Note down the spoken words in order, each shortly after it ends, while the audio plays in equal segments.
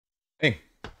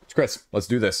It's Chris. Let's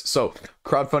do this. So,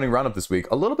 crowdfunding roundup this week.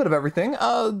 A little bit of everything.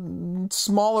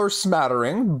 Smaller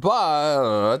smattering,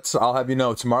 but I'll have you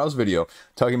know tomorrow's video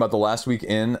talking about the last week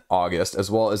in August, as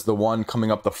well as the one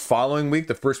coming up the following week,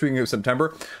 the first week of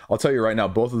September. I'll tell you right now,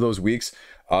 both of those weeks,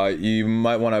 you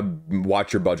might want to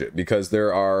watch your budget because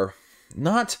there are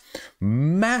not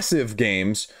massive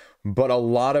games, but a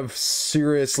lot of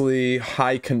seriously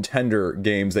high contender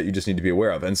games that you just need to be aware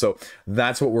of. And so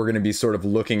that's what we're going to be sort of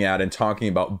looking at and talking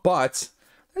about. But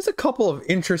there's a couple of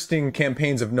interesting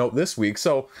campaigns of note this week.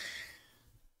 So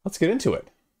let's get into it.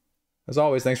 As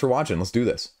always, thanks for watching. Let's do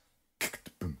this.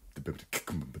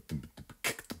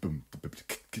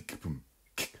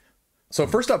 So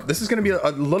first up, this is going to be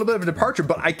a little bit of a departure,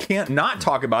 but I can't not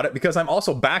talk about it because I'm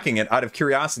also backing it out of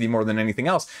curiosity more than anything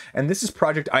else. And this is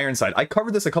Project Ironside. I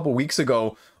covered this a couple weeks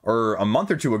ago, or a month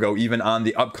or two ago, even on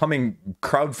the upcoming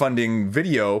crowdfunding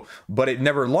video, but it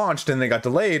never launched and they got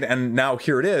delayed. And now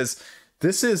here it is.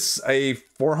 This is a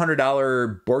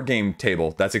 $400 board game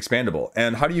table that's expandable.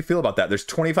 And how do you feel about that? There's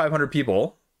 2,500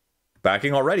 people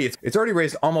backing already. It's already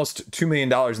raised almost $2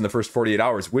 million in the first 48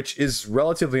 hours, which is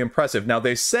relatively impressive. Now,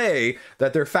 they say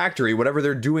that their factory, whatever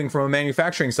they're doing from a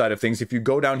manufacturing side of things, if you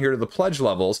go down here to the pledge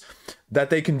levels, that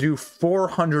they can do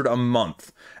 400 a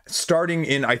month, starting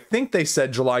in, I think they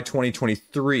said July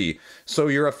 2023. So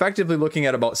you're effectively looking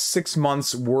at about 6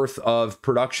 months worth of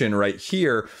production right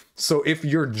here. So if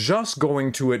you're just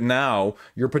going to it now,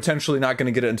 you're potentially not going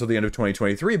to get it until the end of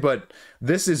 2023. But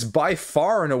this is by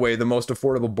far and away the most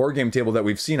affordable board game table that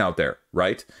we've seen out there,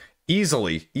 right?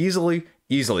 Easily.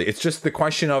 It's just the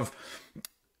question of,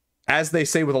 as they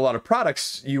say with a lot of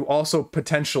products, you also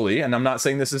potentially, and I'm not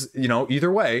saying this is,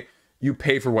 either way, you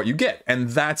pay for what you get. And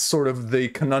that's sort of the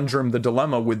conundrum, the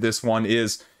dilemma with this one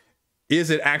is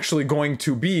it actually going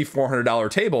to be $400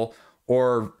 table,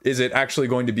 or is it actually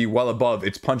going to be well above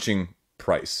its punching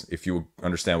price, if you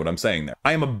understand what I'm saying there?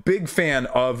 I am a big fan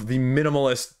of the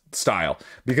minimalist style,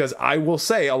 because I will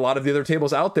say a lot of the other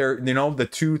tables out there, the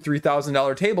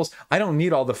 $2,000-$3,000 tables, I don't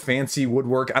need all the fancy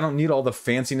woodwork. I don't need all the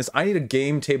fanciness. I need a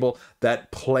game table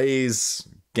that plays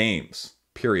games,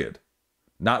 period.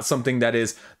 Not something that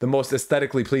is the most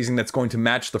aesthetically pleasing that's going to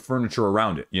match the furniture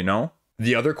around it,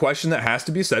 The other question that has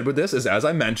to be said with this is, as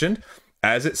I mentioned,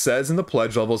 as it says in the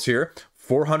pledge levels here,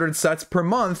 400 sets per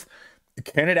month.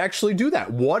 Can it actually do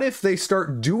that? What if they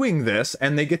start doing this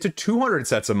and they get to 200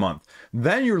 sets a month?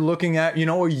 Then you're looking at,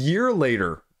 a year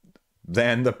later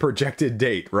than the projected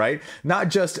date, right? Not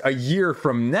just a year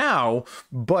from now,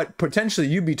 but potentially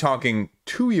you'd be talking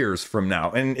 2 years from now.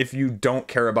 And if you don't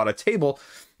care about a table,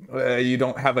 you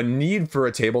don't have a need for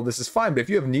a table, this is fine. But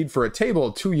if you have need for a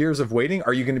table, 2 years of waiting,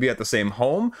 are you going to be at the same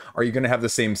home? Are you going to have the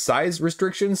same size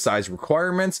restrictions, size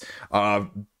requirements,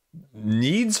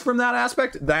 needs from that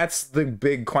aspect? That's the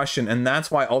big question. And that's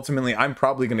why ultimately I'm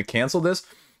probably going to cancel this,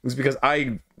 is because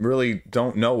I really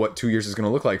don't know what 2 years is going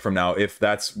to look like from now, if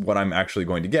that's what I'm actually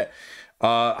going to get.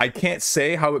 I can't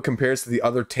say how it compares to the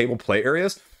other table play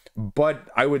areas, but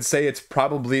I would say it's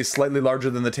probably slightly larger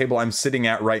than the table I'm sitting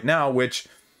at right now, which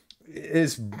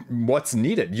is what's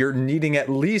needed. You're needing at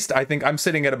least, I think I'm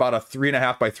sitting at about a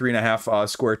 3.5 by 3.5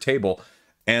 square table,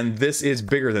 and this is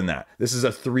bigger than that. This is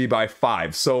a 3 by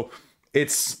 5. So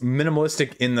it's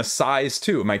minimalistic in the size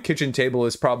too. My kitchen table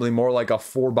is probably more like a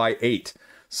 4 by 8.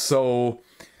 So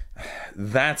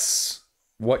that's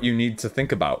what you need to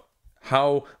think about.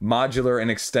 How modular and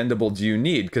extendable do you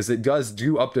need? Because it does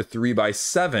do up to 3 by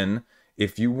 7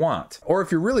 if you want. Or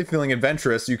if you're really feeling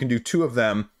adventurous, you can do 2 of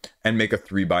them and make a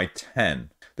 3 by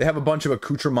 10. They have a bunch of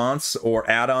accoutrements or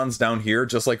add-ons down here,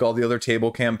 just like all the other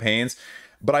table campaigns.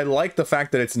 But I like the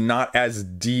fact that it's not as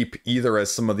deep either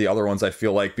as some of the other ones, I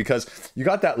feel like, because you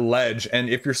got that ledge. And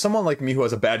if you're someone like me who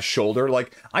has a bad shoulder,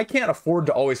 like I can't afford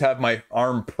to always have my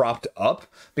arm propped up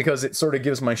because it sort of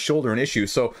gives my shoulder an issue.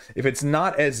 So if it's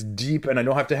not as deep and I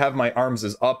don't have to have my arms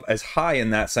as high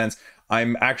in that sense,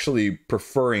 I'm actually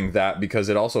preferring that, because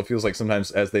it also feels like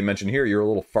sometimes, as they mention here, you're a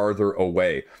little farther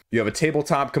away. You have a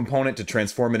tabletop component to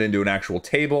transform it into an actual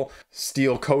table,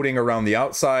 steel coating around the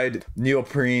outside,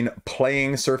 neoprene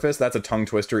playing surface. That's a tongue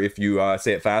twister if you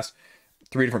say it fast.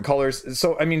 3 different colors.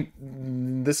 So, I mean,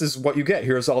 this is what you get.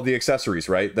 Here's all the accessories,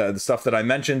 right? The stuff that I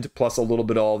mentioned, plus a little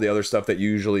bit of all the other stuff that you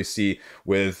usually see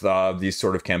with these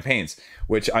sort of campaigns,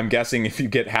 which I'm guessing if you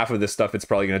get half of this stuff, it's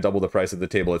probably going to double the price of the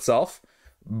table itself.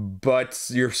 But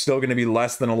you're still going to be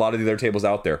less than a lot of the other tables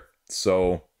out there.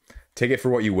 So take it for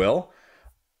what you will.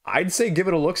 I'd say give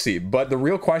it a look-see. But the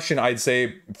real question I'd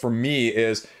say for me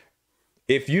is,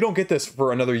 if you don't get this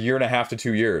for another 1.5 to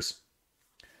 2 years,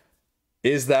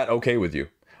 is that okay with you?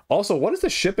 Also, what is the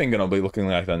shipping going to be looking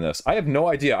like on this? I have no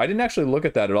idea. I didn't actually look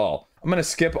at that at all. I'm going to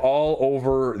skip all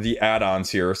over the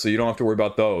add-ons here, so you don't have to worry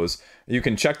about those. You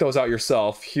can check those out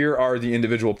yourself. Here are the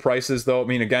individual prices, though. I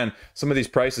mean, again, some of these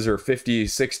prices are 50,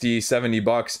 60, 70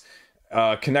 bucks.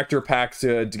 Connector pack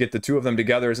to get the two of them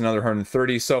together is another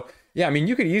 130. So, yeah, I mean,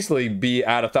 you could easily be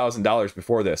at $1,000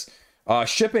 before this.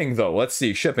 Shipping, though, let's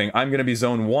see. Shipping, I'm going to be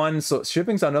zone 1, so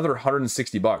shipping's another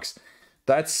 160 bucks.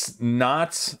 That's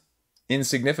not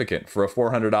insignificant for a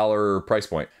 $400 price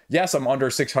point. Yes, I'm under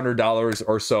 $600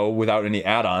 or so without any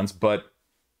add-ons, but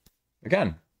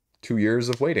again, 2 years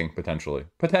of waiting, potentially.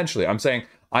 Potentially. I'm saying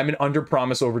I'm an under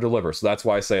promise over deliver, so that's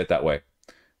why I say it that way.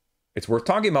 It's worth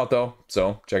talking about, though,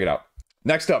 so check it out.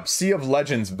 Next up, Sea of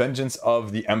Legends, Vengeance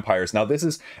of the Empires. Now, this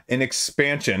is an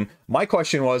expansion. My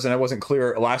question was, and I wasn't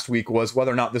clear last week, was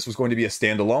whether or not this was going to be a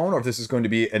standalone or if this is going to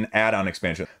be an add-on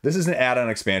expansion. This is an add-on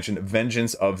expansion,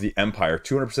 Vengeance of the Empire.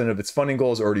 200% of its funding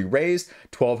goal is already raised,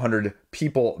 1,200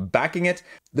 people backing it.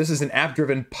 This is an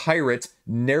app-driven pirate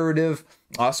narrative,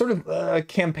 sort of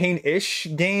campaign-ish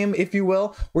game, if you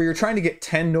will, where you're trying to get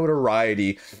 10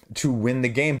 notoriety to win the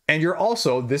game. And you're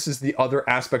also, this is the other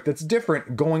aspect that's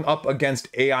different, going up against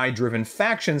AI-driven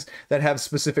factions that have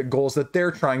specific goals that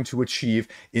they're trying to achieve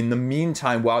in the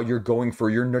meantime while you're going for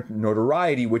your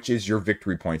notoriety, which is your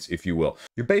victory points, if you will.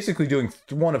 You're basically doing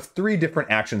one of 3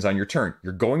 different actions on your turn.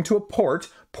 You're going to a port.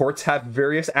 Ports have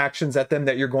various actions at them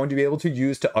that you're going to be able to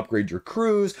use to upgrade your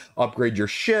crews, upgrade your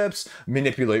ships,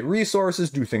 manipulate resources,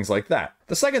 do things like that.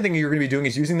 The second thing you're going to be doing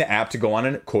is using the app to go on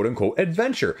an quote-unquote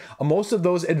adventure. Most of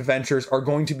those adventures are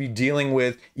going to be dealing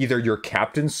with either your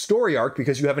captain's story arc,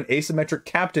 because you have an asymmetric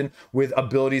captain with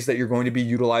abilities that you're going to be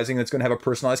utilizing that's going to have a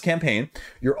personalized campaign.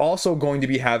 You're also going to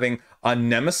be having a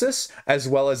nemesis as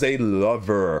well as a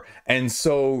lover. And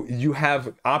so you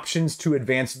have options to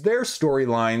advance their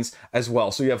storylines as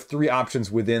well. So you have 3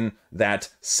 options within that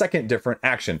second different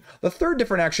action. The third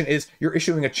different action is you're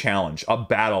issuing a challenge, a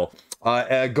battle,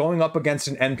 going up against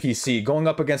an NPC, going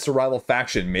up against a rival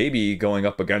faction, maybe going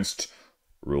up against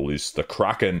Release the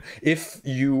Kraken if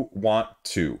you want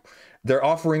to. They're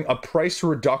offering a price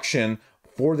reduction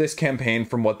for this campaign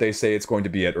from what they say it's going to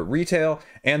be at retail,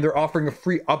 and they're offering a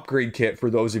free upgrade kit for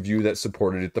those of you that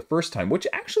supported it the first time, which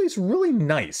actually is really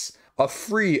nice. A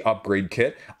free upgrade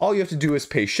kit. All you have to do is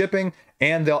pay shipping,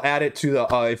 and they'll add it to the,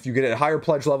 if you get a higher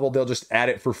pledge level, they'll just add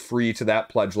it for free to that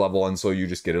pledge level, and so you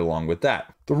just get it along with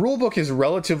that. The rulebook is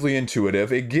relatively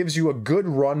intuitive. It gives you a good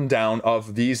rundown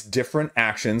of these different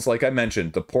actions. Like I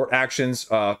mentioned, the port actions,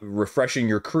 refreshing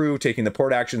your crew, taking the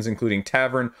port actions, including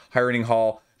tavern, hiring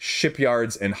hall,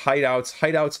 shipyards, and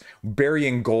hideouts.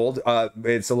 Burying gold,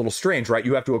 it's a little strange, right?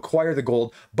 You have to acquire the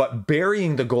gold, but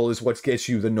burying the gold is what gets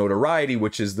you the notoriety,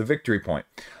 which is the victory point.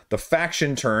 The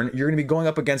faction turn, you're going to be going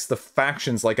up against the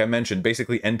factions, like I mentioned,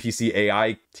 basically NPC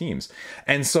AI teams.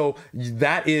 And so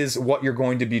that is what you're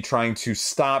going to be trying to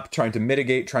stop, trying to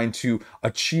mitigate, trying to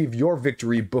achieve your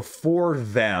victory before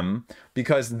them,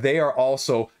 because they are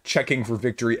also checking for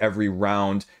victory every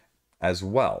round as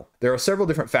well. There are several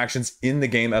different factions in the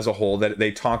game as a whole that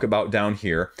they talk about down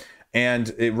here,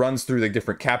 and it runs through the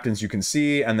different captains you can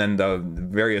see, and then the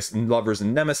various lovers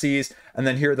and nemesis, and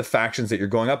then here are the factions that you're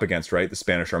going up against, right? The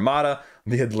Spanish Armada,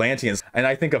 the Atlanteans, and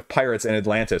I think of pirates in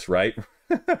Atlantis, right?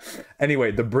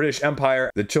 Anyway, the British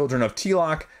Empire, the Children of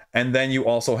Teloc, and then you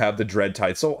also have the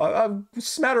Dreadtide. So a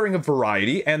smattering of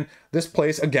variety, and this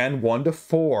plays, again, 1 to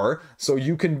 4, so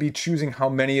you can be choosing how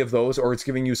many of those, or it's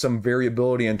giving you some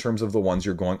variability in terms of the ones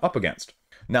you're going up against.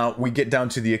 Now, we get down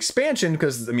to the expansion,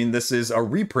 because, I mean, this is a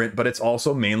reprint, but it's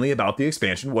also mainly about the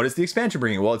expansion. What is the expansion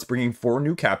bringing? Well, it's bringing 4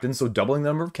 new captains, so doubling the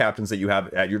number of captains that you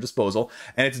have at your disposal,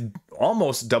 and it's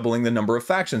almost doubling the number of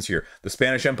factions here. The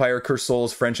Spanish Empire, Cursed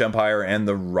Souls, French Empire, and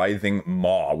the Writhing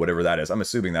Maw, whatever that is. I'm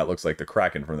assuming that looks like the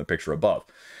Kraken from the picture above.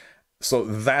 So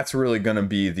that's really going to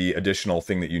be the additional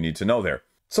thing that you need to know there.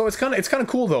 So it's kind of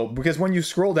cool though, because when you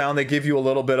scroll down, they give you a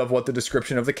little bit of what the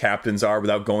description of the captains are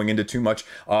without going into too much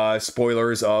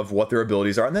spoilers of what their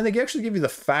abilities are, and then they actually give you the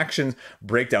faction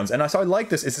breakdowns. And so I like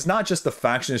this. It's not just the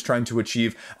faction is trying to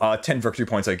achieve 10 victory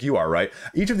points like you are, right?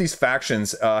 Each of these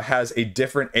factions has a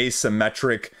different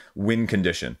asymmetric win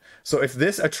condition. So if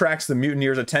this attracts the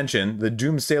mutineers' attention, the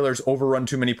doomed sailors overrun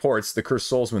too many ports, the Cursed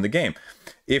Souls win the game.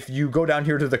 If you go down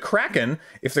here to the Kraken,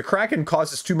 if the Kraken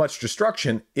causes too much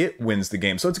destruction, it wins the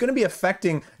game. So it's going to be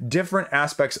affecting different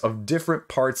aspects of different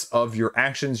parts of your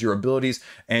actions, your abilities,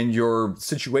 and your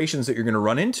situations that you're going to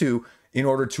run into in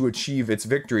order to achieve its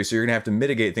victory. So you're going to have to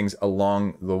mitigate things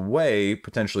along the way,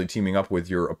 potentially teaming up with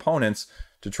your opponents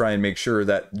to try and make sure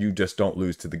that you just don't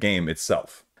lose to the game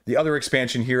itself. The other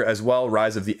expansion here as well,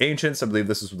 Rise of the Ancients, I believe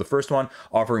this is the first one,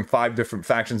 offering 5 different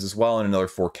factions as well and another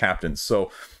 4 captains.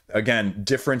 So again,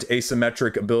 different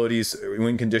asymmetric abilities,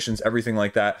 win conditions, everything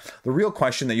like that. The real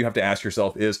question that you have to ask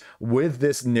yourself is, with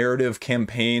this narrative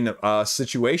campaign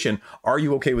situation, are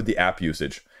you okay with the app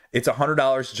usage? It's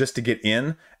 $100 just to get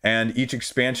in, and each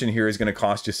expansion here is going to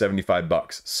cost you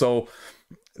 $75. So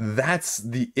that's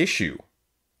the issue.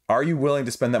 Are you willing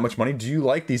to spend that much money? Do you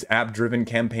like these app-driven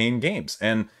campaign games?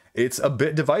 And it's a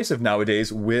bit divisive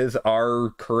nowadays with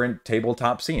our current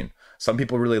tabletop scene. Some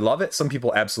people really love it. Some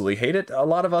people absolutely hate it. A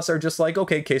lot of us are just like,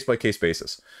 okay, case-by-case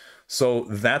basis. So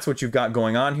that's what you've got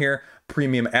going on here.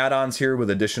 Premium add-ons here with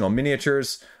additional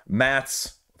miniatures,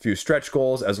 mats, a few stretch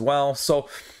goals as well. So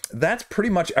that's pretty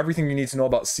much everything you need to know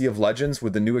about Sea of Legends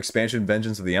with the new expansion,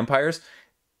 Vengeance of the Empires.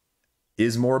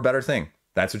 Is more a better thing?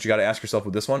 That's what you got to ask yourself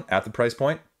with this one at the price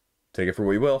point. Take it for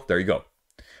what you will. There you go.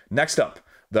 Next up,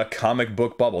 the comic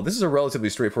book bubble. This is a relatively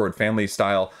straightforward family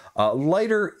style,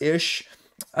 lighter-ish,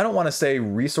 I don't want to say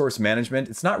resource management.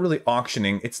 It's not really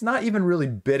auctioning. It's not even really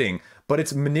bidding, but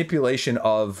it's manipulation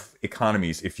of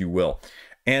economies, if you will.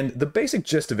 And the basic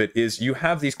gist of it is you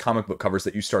have these comic book covers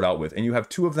that you start out with, and you have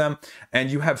 2 of them, and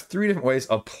you have 3 different ways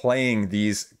of playing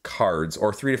these cards,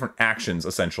 or 3 different actions,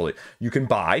 essentially. You can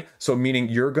buy, so meaning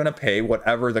you're going to pay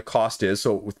whatever the cost is,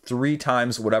 so 3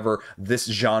 times whatever this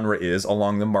genre is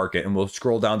along the market, and we'll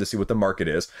scroll down to see what the market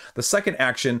is. The second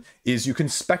action is you can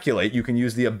speculate. You can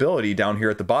use the ability down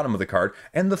here at the bottom of the card.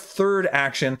 And the third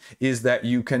action is that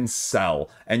you can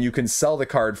sell, and you can sell the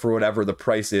card for whatever the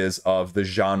price is of the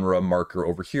genre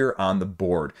marker over here on the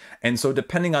board. And so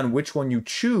depending on which one you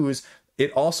choose,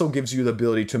 it also gives you the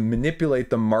ability to manipulate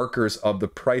the markers of the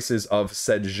prices of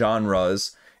said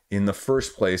genres in the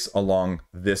first place along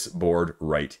this board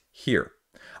right here.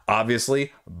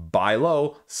 Obviously, buy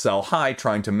low, sell high,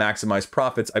 trying to maximize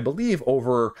profits, I believe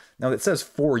over, now it says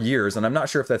 4 years, and I'm not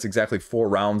sure if that's exactly 4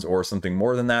 rounds or something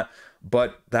more than that,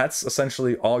 but that's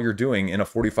essentially all you're doing in a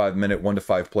 45-minute 1 to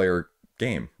 5 player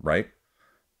game, right?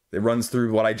 It runs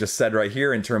through what I just said right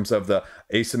here in terms of the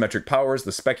asymmetric powers,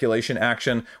 the speculation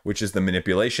action, which is the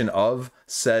manipulation of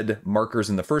said markers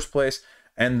in the first place,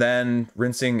 and then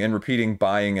rinsing and repeating,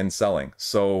 buying and selling.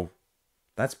 So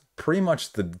that's pretty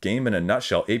much the game in a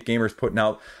nutshell. Ape Gamer's putting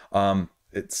out,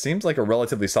 it seems like a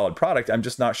relatively solid product. I'm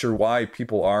just not sure why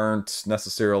people aren't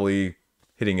necessarily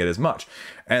hitting it as much.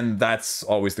 And that's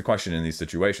always the question in these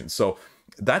situations. So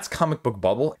that's Comic Book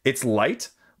Bubble. It's light,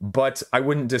 but I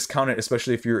wouldn't discount it,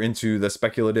 especially if you're into the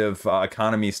speculative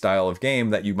economy style of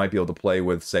game that you might be able to play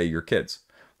with, say, your kids.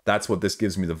 That's what this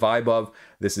gives me the vibe of.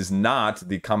 This is not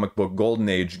the comic book Golden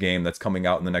Age game that's coming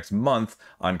out in the next month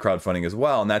on crowdfunding as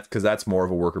well. And that's because that's more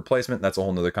of a worker placement. That's a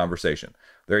whole nother conversation.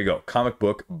 There you go. Comic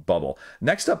book bubble.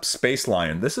 Next up, Space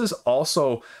Lion. This is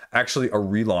also actually a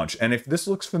relaunch. And if this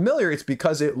looks familiar, it's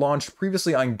because it launched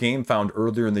previously on Gamefound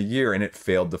earlier in the year and it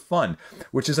failed to fund,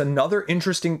 which is another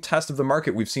interesting test of the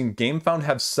market. We've seen Gamefound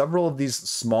have several of these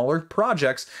smaller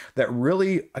projects that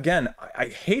really, again, I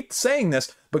hate saying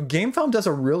this, but Gamefound does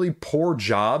a really poor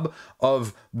job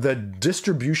of the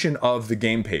distribution of the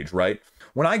game page, right?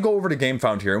 When I go over to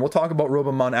Gamefound here, and we'll talk about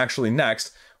Robomon actually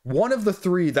next, one of the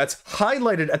 3 that's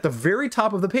highlighted at the very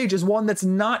top of the page is one that's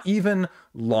not even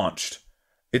launched.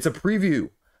 It's a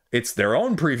preview. It's their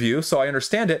own preview, so I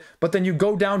understand it. But then you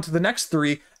go down to the next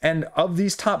 3, and of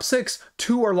these top 6,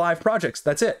 2 are live projects.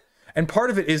 That's it. And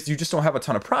part of it is you just don't have a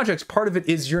ton of projects. Part of it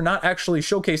is you're not actually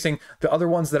showcasing the other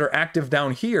ones that are active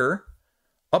down here.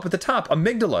 Up at the top,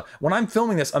 Amygdala. When I'm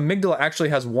filming this, Amygdala actually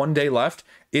has 1 day left.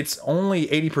 It's only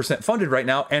 80% funded right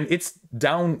now, and it's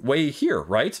down way here,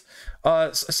 right?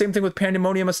 Same thing with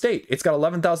Pandemonium Estate. It's got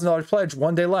 $11,000 pledge,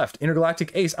 1 day left.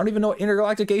 Intergalactic Ace. I don't even know what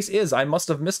Intergalactic Ace is. I must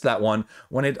have missed that one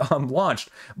when it launched.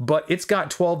 But it's got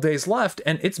 12 days left,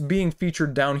 and it's being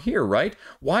featured down here, right?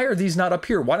 Why are these not up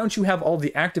here? Why don't you have all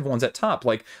the active ones at top?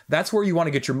 Like, that's where you want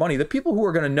to get your money. The people who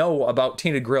are going to know about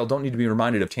Tainted Grail don't need to be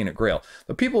reminded of Tainted Grail.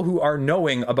 The people who are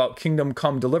knowing about Kingdom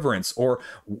Come Deliverance or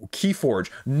Keyforge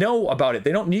know about it.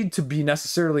 They don't need to be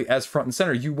necessarily as front and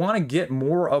center. You want to get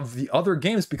more of the other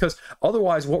games, because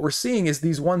otherwise what we're seeing is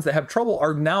these ones that have trouble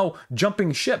are now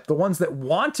jumping ship. The ones that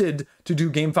wanted to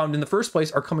do Gamefound in the first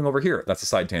place are coming over here. That's a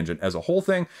side tangent as a whole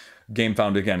thing.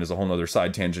 Gamefound, again, is a whole nother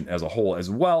side tangent as a whole as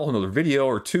well, another video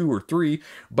or 2 or 3.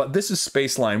 But this is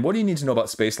Space Line. What do you need to know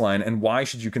about Space Line, and why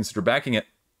should you consider backing it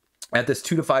at this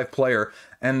 2 to 5 player?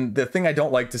 And the thing I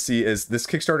don't like to see is this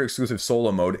Kickstarter exclusive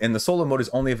solo mode, and the solo mode is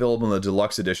only available in the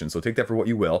deluxe edition, so take that for what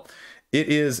you will. It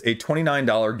is a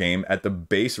 $29 game at the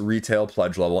base retail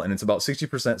pledge level, and it's about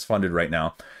 60% funded right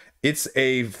now. It's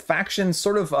a faction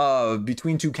sort of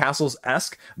between two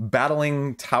castles-esque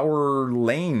battling tower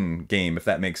lane game, if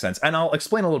that makes sense. And I'll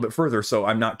explain a little bit further so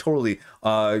I'm not totally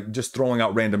just throwing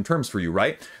out random terms for you,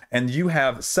 right? And you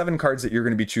have 7 cards that you're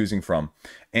going to be choosing from.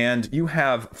 And you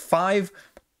have 5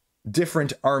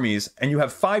 different armies, and you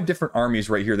have 5 different armies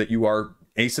right here that you are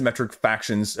asymmetric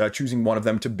factions, choosing one of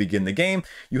them to begin the game.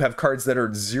 You have cards that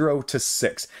are 0 to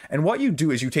 6. And what you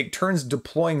do is you take turns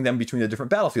deploying them between the different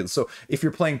battlefields. So if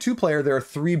you're playing 2-player, there are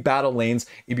 3 battle lanes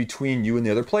in between you and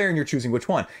the other player, and you're choosing which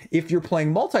one. If you're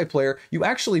playing multiplayer, you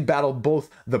actually battle both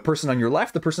the person on your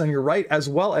left, the person on your right, as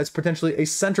well as potentially a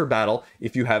center battle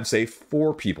if you have, say,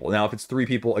 4 people. Now, if it's 3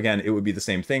 people, again, it would be the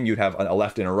same thing. You'd have a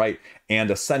left and a right and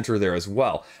a center there as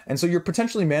well. And so you're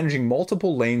potentially managing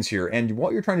multiple lanes here. And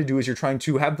what you're trying to do is you're trying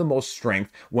to have the most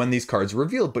strength when these cards are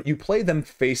revealed, but you play them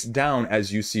face down,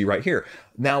 as you see right here.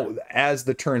 Now, as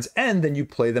the turns end, then you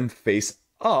play them face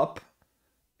up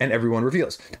and everyone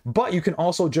reveals. But you can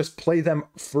also just play them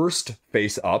first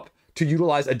face up to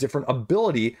utilize a different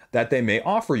ability that they may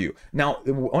offer you. Now,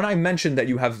 when I mentioned that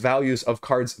you have values of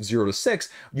cards 0 to 6,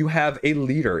 you have a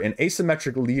leader, an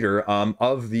asymmetric leader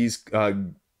of these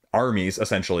armies,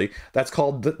 essentially. That's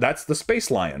the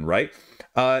Space Lion, right?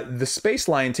 The Space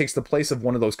Lion takes the place of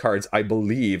one of those cards, I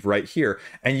believe, right here.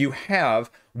 And you have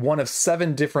one of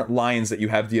 7 different lines that you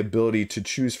have the ability to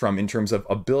choose from in terms of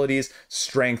abilities,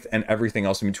 strength, and everything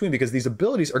else in between, because these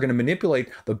abilities are going to manipulate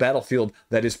the battlefield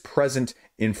that is present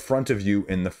in front of you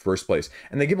in the first place.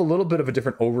 And they give a little bit of a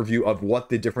different overview of what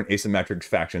the different asymmetric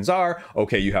factions are.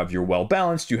 Okay, you have your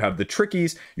well-balanced, you have the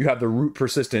trickies, you have the root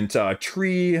persistent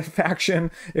tree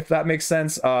faction, if that makes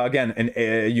sense. Again,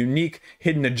 a unique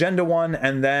hidden agenda one,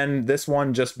 and then this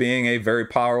one just being a very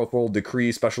powerful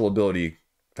decree special ability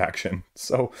faction.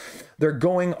 So they're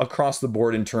going across the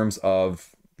board in terms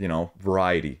of, you know,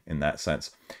 variety in that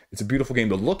sense. It's a beautiful game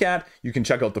to look at. You can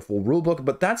check out the full rulebook,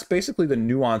 but that's basically the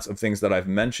nuance of things that I've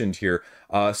mentioned here.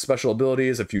 Special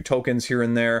abilities, a few tokens here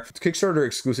and there. Kickstarter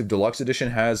exclusive deluxe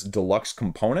edition has deluxe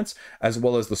components, as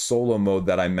well as the solo mode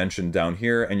that I mentioned down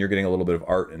here, and you're getting a little bit of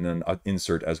art and an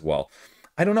insert as well.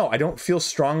 I don't know. I don't feel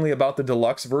strongly about the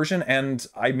deluxe version, and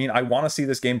I mean, I want to see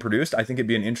this game produced. I think it'd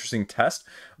be an interesting test,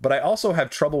 but I also have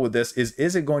trouble with this.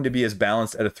 Is it going to be as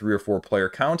balanced at a 3 or 4 player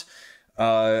count?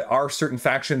 Are certain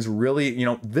factions really, you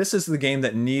know, this is the game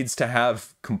that needs to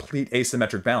have complete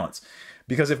asymmetric balance,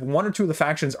 because if 1 or 2 of the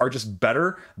factions are just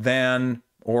better than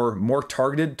or more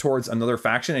targeted towards another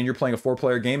faction, and you're playing a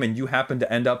 4-player game and you happen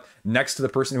to end up next to the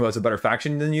person who has a better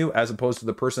faction than you, as opposed to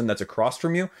the person that's across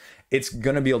from you, it's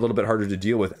going to be a little bit harder to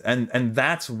deal with. And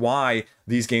that's why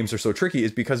these games are so tricky,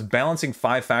 is because balancing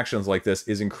 5 factions like this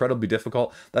is incredibly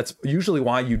difficult. That's usually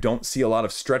why you don't see a lot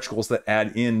of stretch goals that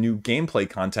add in new gameplay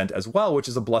content as well, which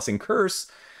is a blessing curse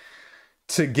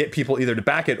to get people either to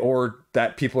back it, or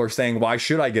that people are saying, why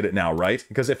should I get it now, right?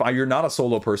 Because if you're not a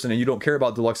solo person and you don't care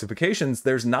about deluxeifications,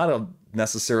 there's not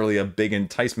necessarily a big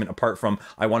enticement apart from,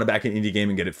 I want to back an indie game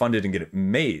and get it funded and get it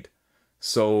made.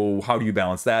 So how do you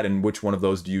balance that, and which one of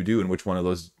those do you do and which one of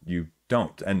those you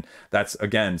don't? And that's,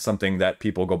 again, something that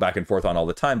people go back and forth on all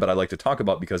the time, but I like to talk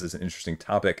about because it's an interesting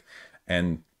topic,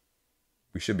 and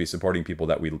we should be supporting people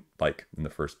that we like in the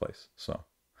first place. So,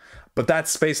 but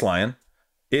that's Space Lion.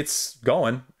 It's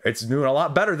going. It's doing a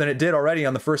lot better than it did already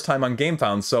on the first time on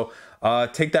Gamefound. So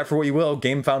take that for what you will.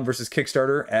 Gamefound versus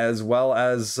Kickstarter, as well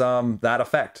as that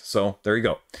effect. So there you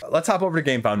go. Let's hop over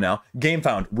to Gamefound now.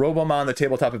 Gamefound, Robomon, the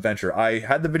tabletop adventure. I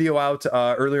had the video out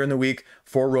earlier in the week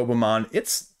for Robomon.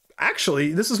 It's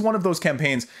actually, this is one of those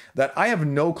campaigns that I have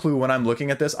no clue when I'm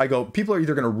looking at this. I go, people are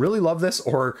either going to really love this,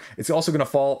 or it's also going to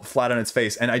fall flat on its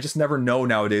face. And I just never know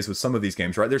nowadays with some of these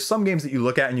games, right? There's some games that you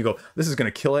look at and you go, this is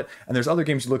going to kill it. And there's other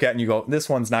games you look at and you go, this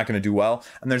one's not going to do well.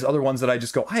 And there's other ones that I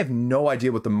just go, I have no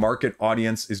idea what the market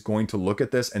audience is going to look at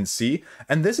this and see.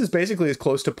 And this is basically as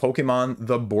close to Pokemon,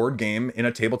 the board game, in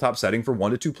a tabletop setting for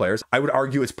 1 to 2 players. I would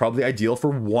argue it's probably ideal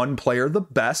for 1 player the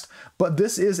best, but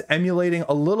this is emulating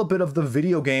a little bit of the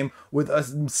video game with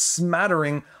a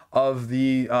smattering of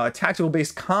the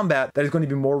tactical-based combat that is going to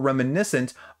be more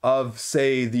reminiscent of,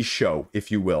 say, the show,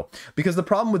 if you will. Because the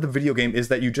problem with the video game is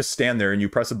that you just stand there and you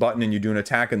press a button and you do an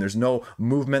attack, and there's no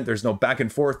movement, there's no back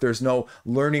and forth, there's no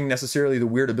learning necessarily the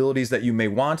weird abilities that you may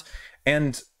want.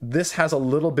 And this has a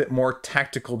little bit more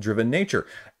tactical-driven nature.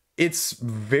 It's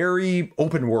very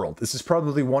open world. This is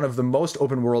probably one of the most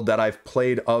open world that I've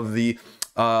played of the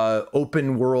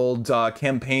open world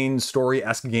campaign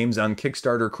story-esque games on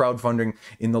Kickstarter crowdfunding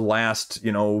in the last,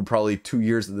 you know, probably 2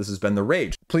 years that this has been the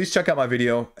rage. Please check out my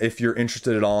video if you're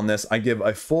interested at all in this. I give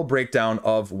a full breakdown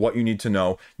of what you need to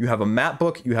know. You have a map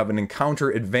book, you have an encounter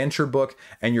adventure book,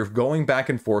 and you're going back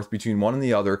and forth between one and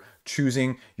the other,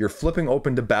 choosing, you're flipping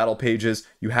open to battle pages,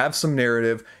 you have some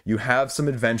narrative, you have some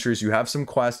adventures, you have some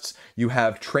quests, you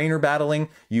have trainer battling,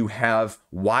 you have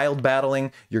wild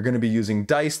battling, you're going to be using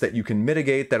dice that you can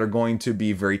mitigate that are going to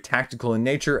be very tactical in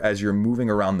nature as you're moving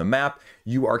around the map.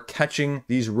 You are catching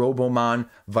these Robomon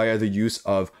via the use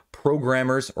of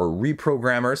programmers or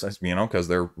reprogrammers, you know, because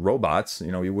they're robots,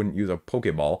 you know, you wouldn't use a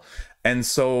Pokeball. And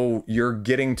so you're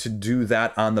getting to do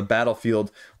that on the battlefield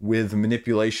with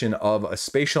manipulation of a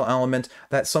spatial element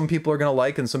that some people are going to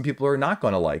like and some people are not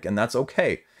going to like, and that's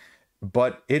okay.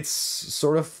 But it's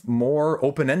sort of more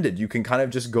open-ended. You can kind of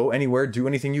just go anywhere, do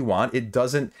anything you want. It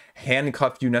doesn't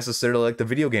handcuff you necessarily like the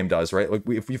video game does, right? Like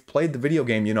if you've played the video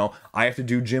game, you know, I have to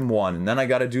do gym 1, and then I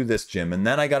got to do this gym, and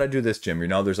then I got to do this gym. You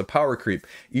know, there's a power creep.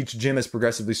 Each gym is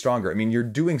progressively stronger. I mean, you're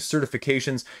doing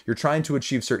certifications. You're trying to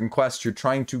achieve certain quests. You're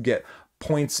trying to get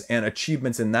points and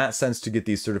achievements in that sense to get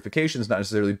these certifications, not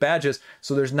necessarily badges.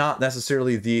 So there's not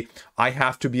necessarily the, I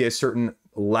have to be a certain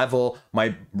level,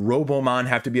 my Robomon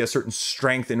have to be a certain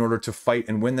strength in order to fight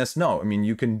and win this. No, I mean,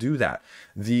 you can do that.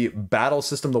 The battle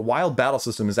system, the wild battle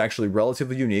system, is actually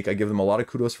relatively unique. I give them a lot of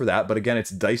kudos for that, but again,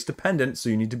 it's dice dependent, so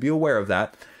you need to be aware of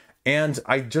that. And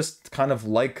I just kind of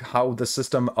like how the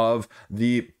system of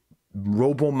the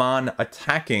Robomon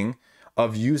attacking,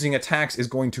 of using attacks, is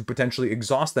going to potentially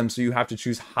exhaust them, so you have to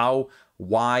choose how,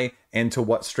 why, and to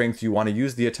what strength you want to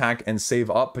use the attack, and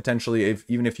save up potentially,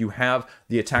 even if you have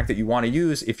the attack that you want to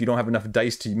use, if you don't have enough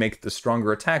dice to make the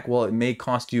stronger attack, well, it may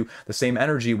cost you the same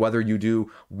energy whether you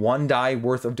do 1 die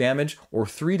worth of damage or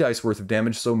 3 dice worth of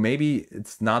damage, so maybe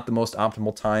it's not the most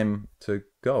optimal time to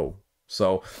go.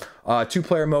 So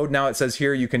 2-player mode, now it says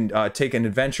here you can take an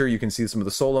adventure, you can see some of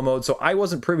the solo mode. So I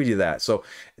wasn't privy to that, so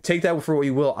take that for what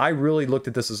you will. I really looked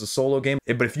at this as a solo game,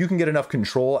 but if you can get enough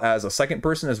control as a second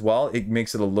person as well, it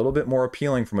makes it a little bit more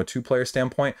appealing from a 2-player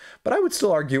standpoint. But I would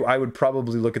still argue I would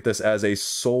probably look at this as a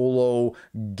solo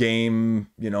game,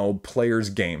 you know, player's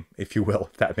game, if you will,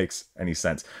 if that makes any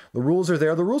sense. The rules are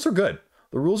there, the rules are good.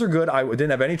 The rules are good. I didn't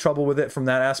have any trouble with it from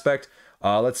that aspect.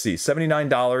 Let's see,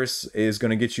 $79 is going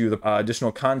to get you the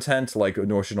additional content like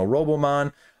additional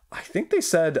Robomon. I think Gabe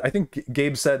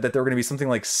said that there were going to be something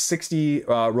like 60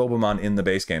 Robomon in the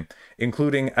base game,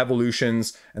 including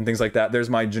evolutions and things like that.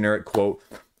 There's my generic quote.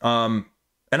 And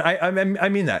I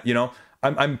mean that, you know,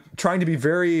 I'm trying to be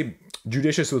very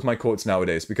judicious with my quotes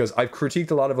nowadays because I've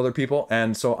critiqued a lot of other people.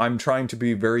 And so I'm trying to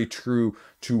be very true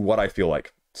to what I feel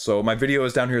like. So my video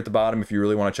is down here at the bottom if you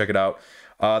really want to check it out.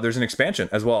 There's an expansion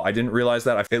as well. I didn't realize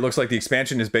that. It looks like the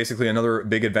expansion is basically another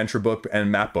big adventure book and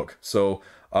map book. So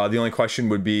the only question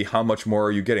would be, how much more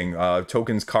are you getting?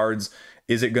 Tokens, cards.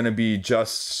 Is it going to be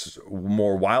just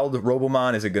more wild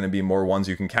Robomon? Is it going to be more ones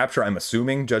you can capture? I'm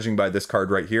assuming, judging by this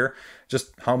card right here.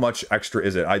 Just how much extra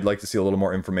is it? I'd like to see a little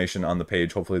more information on the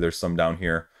page. Hopefully there's some down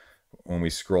here. When we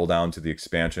scroll down to the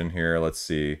expansion here, let's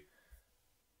see.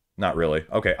 Not really.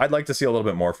 Okay, I'd like to see a little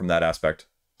bit more from that aspect.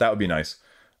 That would be nice.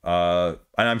 And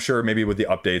I'm sure maybe with the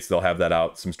updates they'll have that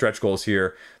out. Some stretch goals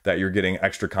here that you're getting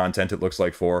extra content, it looks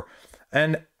like, for.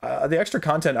 And the extra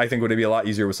content I think would be a lot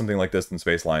easier with something like this than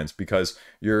Space Lions, because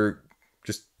you're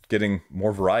just getting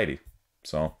more variety.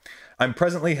 So I'm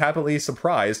presently happily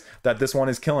surprised that this one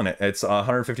is killing it. It's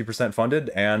 150% funded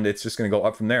and it's just going to go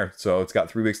up from there. So it's got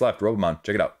 3 weeks left. Robomon,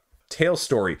 check it out. Tale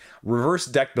Story, reverse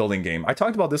deck building game. I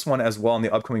talked about this one as well in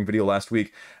the upcoming video last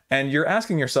week, and you're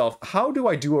asking yourself, how do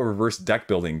I do a reverse deck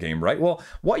building game, right? Well,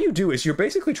 what you do is you're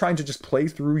basically trying to just play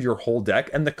through your whole deck,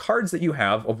 and the cards that you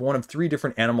have of one of 3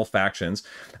 different animal factions,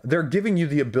 they're giving you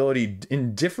the ability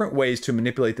in different ways to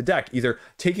manipulate the deck, either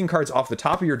taking cards off the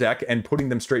top of your deck and putting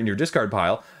them straight in your discard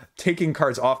pile, taking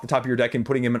cards off the top of your deck and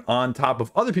putting them on top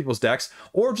of other people's decks,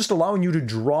 or just allowing you to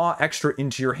draw extra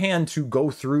into your hand to go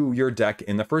through your deck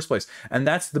in the first place. And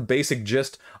that's the basic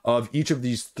gist of each of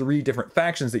these 3 different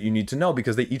factions that you need to know,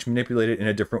 because they each manipulate it in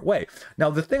a different way. Now,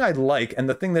 the thing I like, and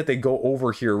the thing that they go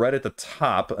over here right at the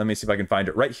top, let me see if I can find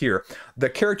it right here,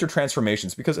 the character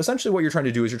transformations, because essentially what you're trying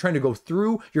to do is you're trying to go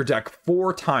through your deck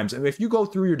 4 times. And if you go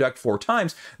through your deck 4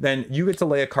 times, then you get to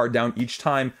lay a card down each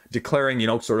time, declaring, you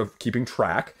know, sort of keeping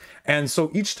track. And so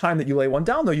each time that you lay one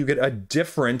down, though, you get a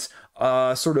different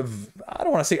sort of, I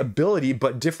don't want to say ability,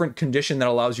 but different condition that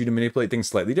allows you to manipulate things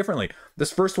slightly differently.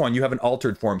 This first one, you have an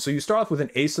altered form. So you start off with an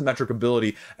asymmetric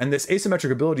ability, and this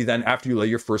asymmetric ability then, after you lay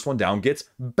your first one down, gets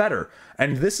better.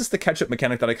 And this is the catch-up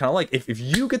mechanic that I kind of like. If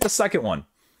you get the second one,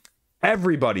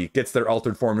 Everybody gets their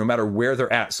altered form no matter where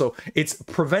they're at. So it's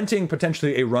preventing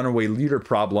potentially a runaway leader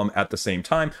problem at the same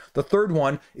time. The third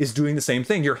one is doing the same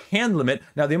thing. Your hand limit,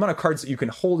 now the amount of cards that you can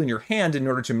hold in your hand in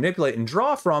order to manipulate and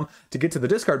draw from to get to the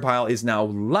discard pile is now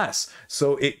less.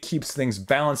 So it keeps things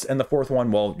balanced. And the fourth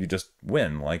one, well, you just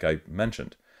win, like I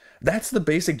mentioned. That's the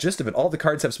basic gist of it. All the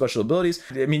cards have special abilities.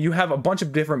 I mean, you have a bunch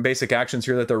of different basic actions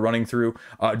here that they're running through.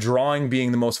 Drawing being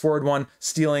the most forward one,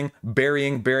 stealing,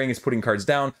 burying is putting cards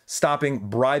down, stopping,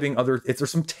 bribing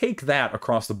there's some take that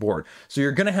across the board. So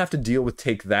you're gonna have to deal with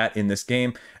take that in this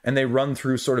game, and they run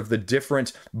through sort of the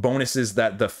different bonuses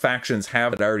that the factions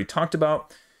have that I already talked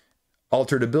about.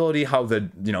 Altered ability, how the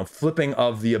flipping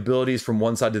of the abilities from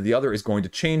one side to the other is going to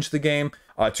change the game,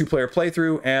 two-player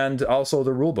playthrough, and also the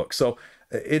rulebook. So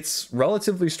it's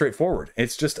relatively straightforward.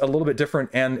 It's just a little bit different,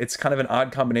 and it's kind of an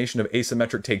odd combination of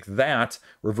asymmetric take that,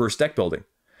 reverse deck building.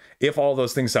 If all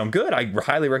those things sound good, I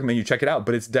highly recommend you check it out,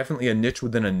 but it's definitely a niche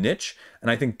within a niche,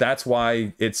 and I think that's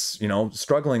why it's,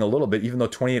 struggling a little bit, even though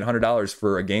 $2,800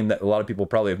 for a game that a lot of people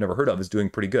probably have never heard of is doing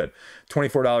pretty good.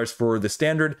 $24 for the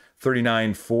standard,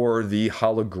 $39 for the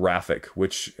holographic,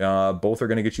 which both are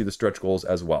going to get you the stretch goals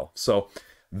as well. So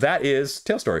that is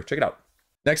Tale Story. Check it out.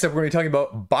 Next up, we're going to be talking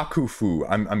about Bakufu.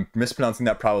 I'm mispronouncing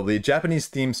that probably.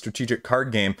 Japanese-themed strategic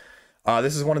card game.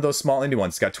 This is one of those small indie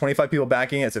ones. It's got 25 people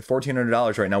backing it. It's at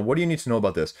 $1,400 right now. What do you need to know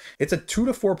about this? It's a 2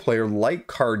 to 4 player light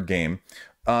card game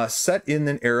set in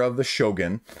an era of the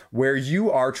Shogun, where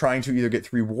you are trying to either get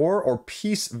 3 war or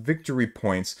peace victory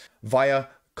points via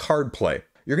card play.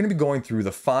 You're going to be going through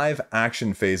the 5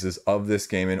 action phases of this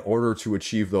game in order to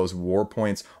achieve those war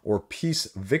points or peace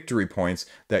victory points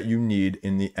that you need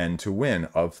in the end to win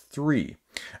of 3.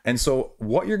 And so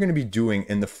what you're going to be doing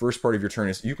in the first part of your turn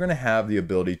is you're going to have the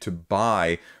ability to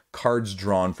buy cards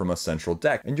drawn from a central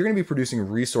deck, and you're going to be producing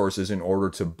resources in order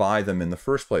to buy them in the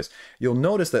first place. You'll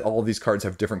notice that all of these cards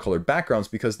have different colored backgrounds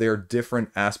because they are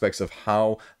different aspects of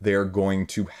how they're going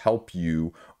to help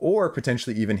you or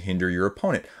potentially even hinder your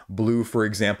opponent. Blue, for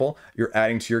example, you're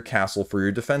adding to your castle for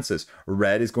your defenses.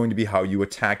 Red is going to be how you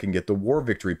attack and get the war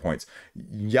victory points.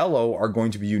 Yellow are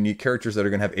going to be unique characters that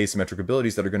are going to have asymmetric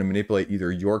abilities that are going to manipulate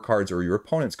either your cards or your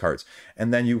opponent's cards.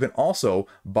 And then you can also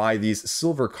buy these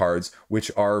silver cards,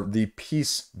 which are the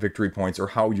peace victory points, or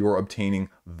how you're obtaining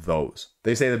those.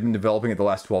 They say they've been developing it the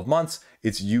last 12 months.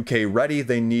 It's UK ready.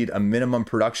 They need a minimum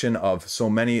production of so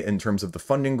many in terms of the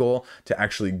funding goal to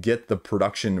actually get the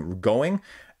production going.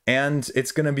 And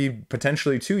it's going to be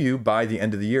potentially to you by the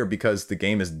end of the year because the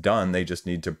game is done. They just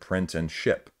need to print and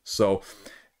ship. So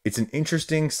it's an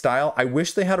interesting style. I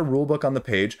wish they had a rulebook on the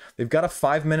page. They've got a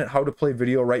 5-minute how to play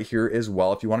video right here as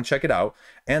well if you want to check it out.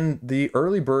 And the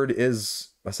early bird is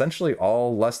essentially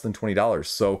all less than $20.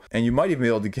 So, and you might even be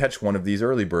able to catch one of these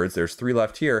early birds. There's 3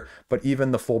 left here, but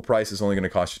even the full price is only going to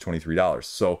cost you $23.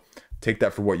 So take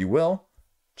that for what you will.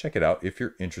 Check it out if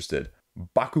you're interested.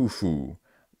 Bakufu,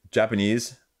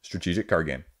 Japanese strategic card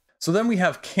game. So then we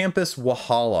have Campus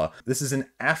Wahala. This is an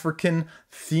African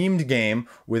themed game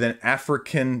with an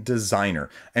African designer.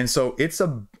 And so it's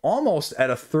almost at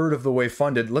a third of the way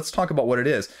funded. Let's talk about what it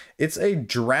is. It's a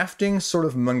drafting sort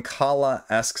of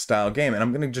Mancala-esque style game. And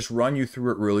I'm going to just run you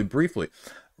through it really briefly.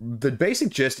 The basic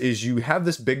gist is you have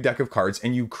this big deck of cards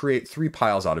and you create 3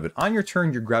 piles out of it. On your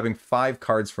turn, you're grabbing 5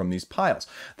 cards from these piles.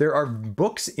 There are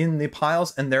books in the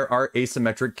piles and there are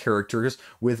asymmetric characters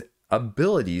with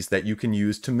abilities that you can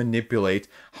use to manipulate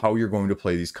how you're going to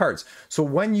play these cards. So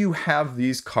when you have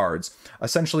these cards,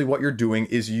 essentially what you're doing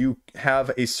is you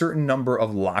have a certain number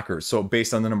of lockers, so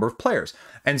based on the number of players.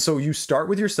 And so you start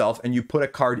with yourself and you put a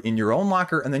card in your own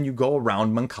locker and then you go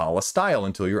around Mancala style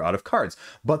until you're out of cards.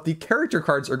 But the character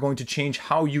cards are going to change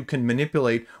how you can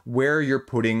manipulate where you're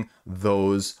putting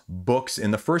those books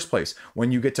in the first place.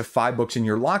 When you get to 5 books in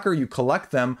your locker, you collect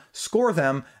them, score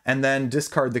them, and then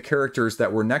discard the characters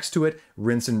that were next to it,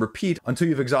 rinse and repeat until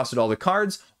you've exhausted all the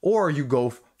cards, or you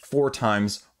go 4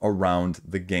 times around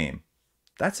the game.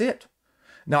 That's it.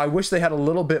 Now, I wish they had a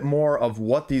little bit more of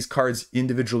what these cards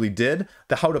individually did.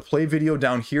 The how to play video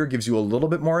down here gives you a little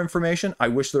bit more information. I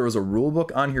wish there was a rule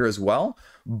book on here as well.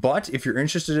 But if you're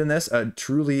interested in this, a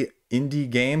truly indie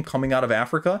game coming out of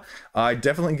Africa, I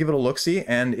definitely give it a look-see.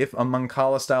 And if a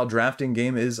Mancala style drafting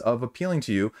game is of appealing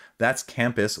to you, that's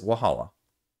Campus Wahala.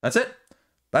 That's it.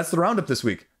 That's the roundup this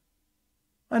week.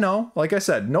 I know, like I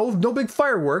said, no big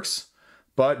fireworks,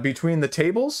 but between the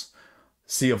tables,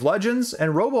 Sea of Legends,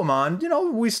 and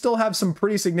Robomon, we still have some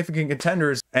pretty significant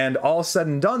contenders. And all said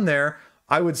and done there,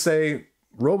 I would say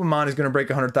Robomon is going to break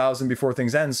 100,000 before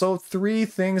things end. So 3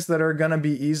 things that are going to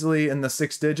be easily in the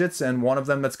 6 digits and one of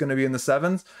them that's going to be in the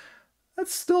 7s.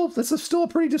 that's still a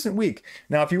pretty decent week.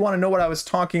 Now, if you want to know what I was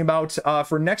talking about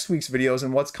for next week's videos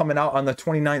and what's coming out on the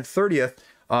 29th,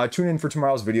 30th, tune in for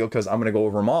tomorrow's video because I'm going to go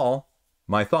over them all,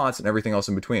 my thoughts, and everything else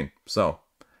in between. So,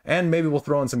 and maybe we'll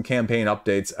throw in some campaign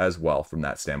updates as well from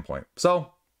that standpoint.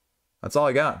 So, that's all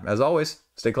I got. As always,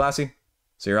 stay classy.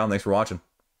 See you around. Thanks for watching.